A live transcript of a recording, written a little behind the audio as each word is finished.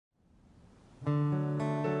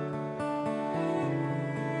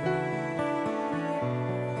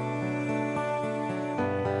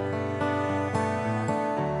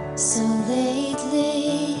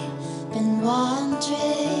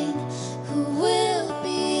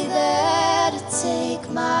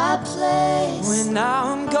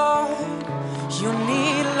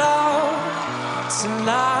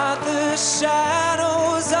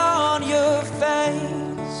shadows on your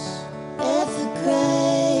face. If the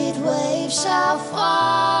great wave shall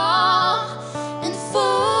fall and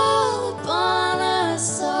fall upon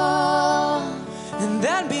us all, and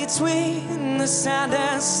then between the sand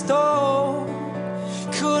and stone,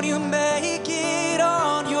 could you make it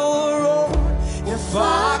on your own? If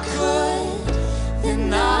I could,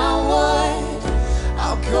 then I would.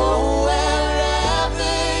 I'll go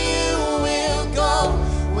wherever you will go,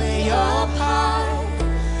 way up high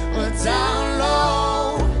or down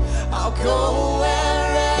low. I'll go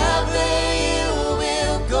wherever you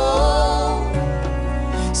will go.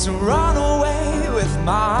 So run away with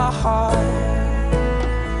my heart,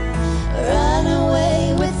 run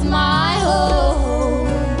away with my hope,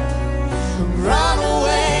 run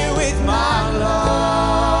away with my love.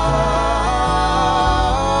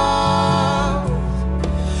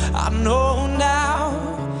 I know now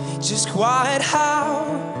just quite how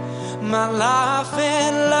my life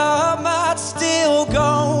and love might still go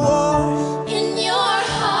on. in your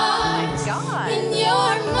heart, in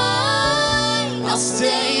your mind. I'll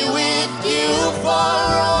stay with you for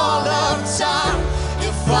all of time.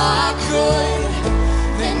 If I could,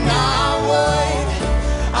 then I would.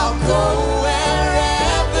 I'll go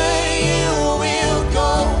wherever you will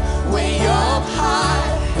go, way up high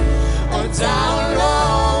or down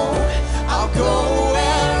low. I'll go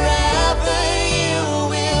wherever you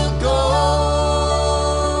will go.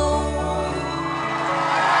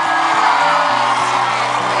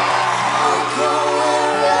 I'll go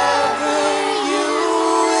wherever you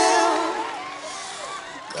will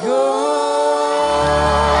go.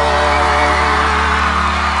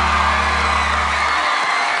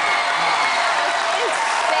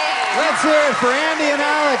 Let's hear it for Andy and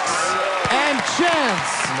Alex and Chance.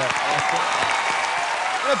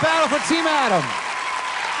 The battle for Team Adam.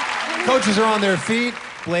 Coaches are on their feet.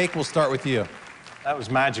 Blake, we'll start with you. That was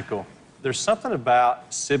magical. There's something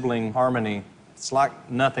about sibling harmony. It's like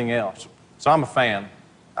nothing else. So I'm a fan.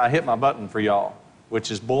 I hit my button for y'all, which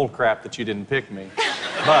is bull crap that you didn't pick me.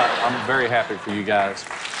 But I'm very happy for you guys.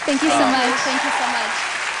 Thank you so much. Thank you so much.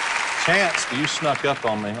 Chance, you snuck up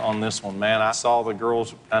on me on this one, man. I saw the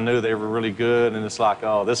girls. I knew they were really good, and it's like,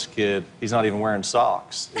 oh, this kid, he's not even wearing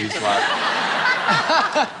socks. He's like,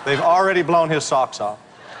 they've already blown his socks off.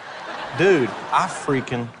 Dude, I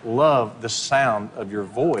freaking love the sound of your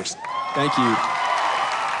voice. Thank you.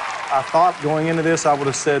 I thought going into this I would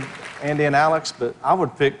have said Andy and Alex, but I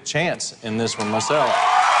would pick Chance in this one myself.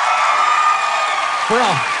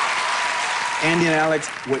 Well, Andy and Alex,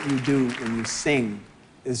 what you do when you sing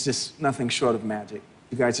is just nothing short of magic.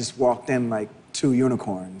 You guys just walked in like two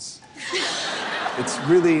unicorns. It's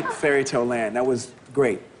really fairy tale land. That was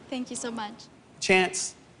great. Thank you so much.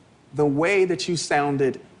 Chance, the way that you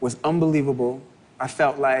sounded was unbelievable. I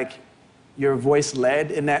felt like your voice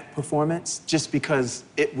led in that performance just because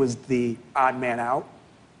it was the odd man out.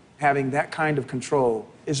 Having that kind of control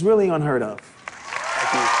is really unheard of.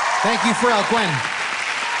 Thank you. thank you, Pharrell. Gwen.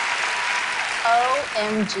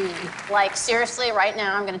 OMG. Like, seriously, right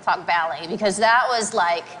now I'm gonna talk ballet because that was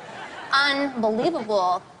like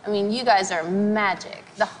unbelievable. I mean, you guys are magic.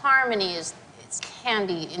 The harmony is, it's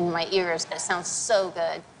candy in my ears. It sounds so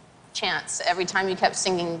good. Chance, every time you kept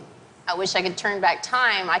singing, I wish I could turn back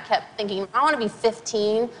time, I kept thinking, I wanna be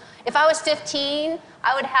 15. If I was 15,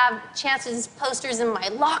 I would have Chance's posters in my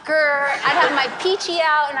locker. I'd have my peachy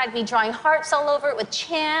out and I'd be drawing hearts all over it with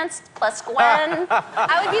Chance plus Gwen.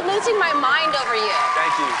 I would be losing my mind over you.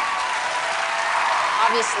 Thank you.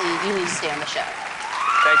 Obviously, you need to stay on the show.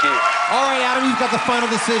 Thank you. All right, Adam, you've got the final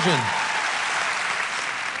decision.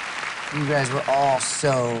 You guys were all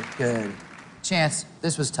so good. Chance,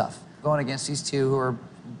 this was tough. Going against these two who are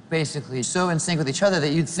basically so in sync with each other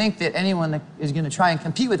that you'd think that anyone that is gonna try and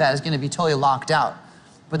compete with that is gonna be totally locked out.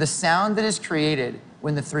 But the sound that is created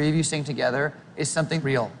when the three of you sing together is something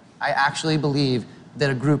real. I actually believe that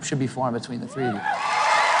a group should be formed between the three of you.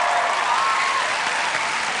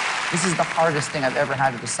 This is the hardest thing I've ever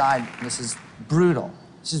had to decide. This is brutal.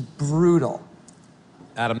 This is brutal.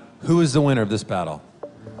 Adam, who is the winner of this battle?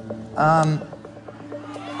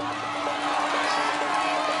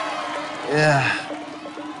 Yeah.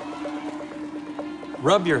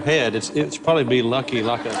 Rub your head. It's probably be lucky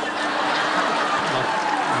like a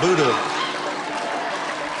Buddha.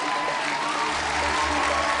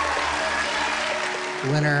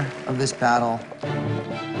 The winner of this battle.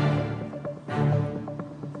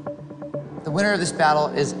 The winner of this battle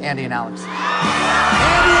is Andy and Alex. Andy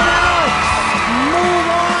and Alex move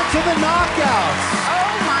on to the knockouts.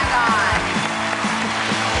 Oh my God.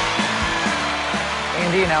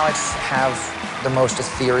 Andy and Alex have the most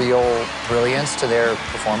ethereal brilliance to their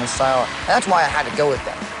performance style. And that's why I had to go with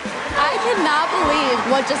them. I cannot believe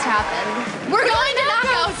what just happened. We're going to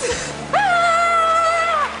knockouts.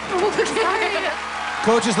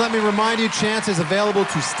 Coaches, let me remind you, Chance is available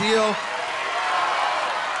to steal.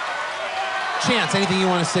 Chance, anything you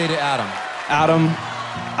want to say to Adam? Adam,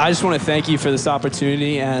 I just want to thank you for this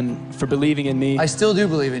opportunity and for believing in me. I still do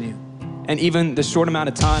believe in you. And even the short amount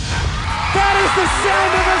of time. That is the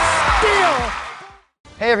sound of a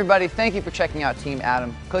steal! Hey everybody, thank you for checking out Team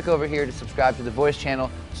Adam. Click over here to subscribe to the Voice channel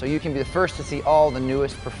so you can be the first to see all the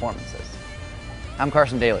newest performances. I'm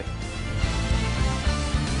Carson Daly.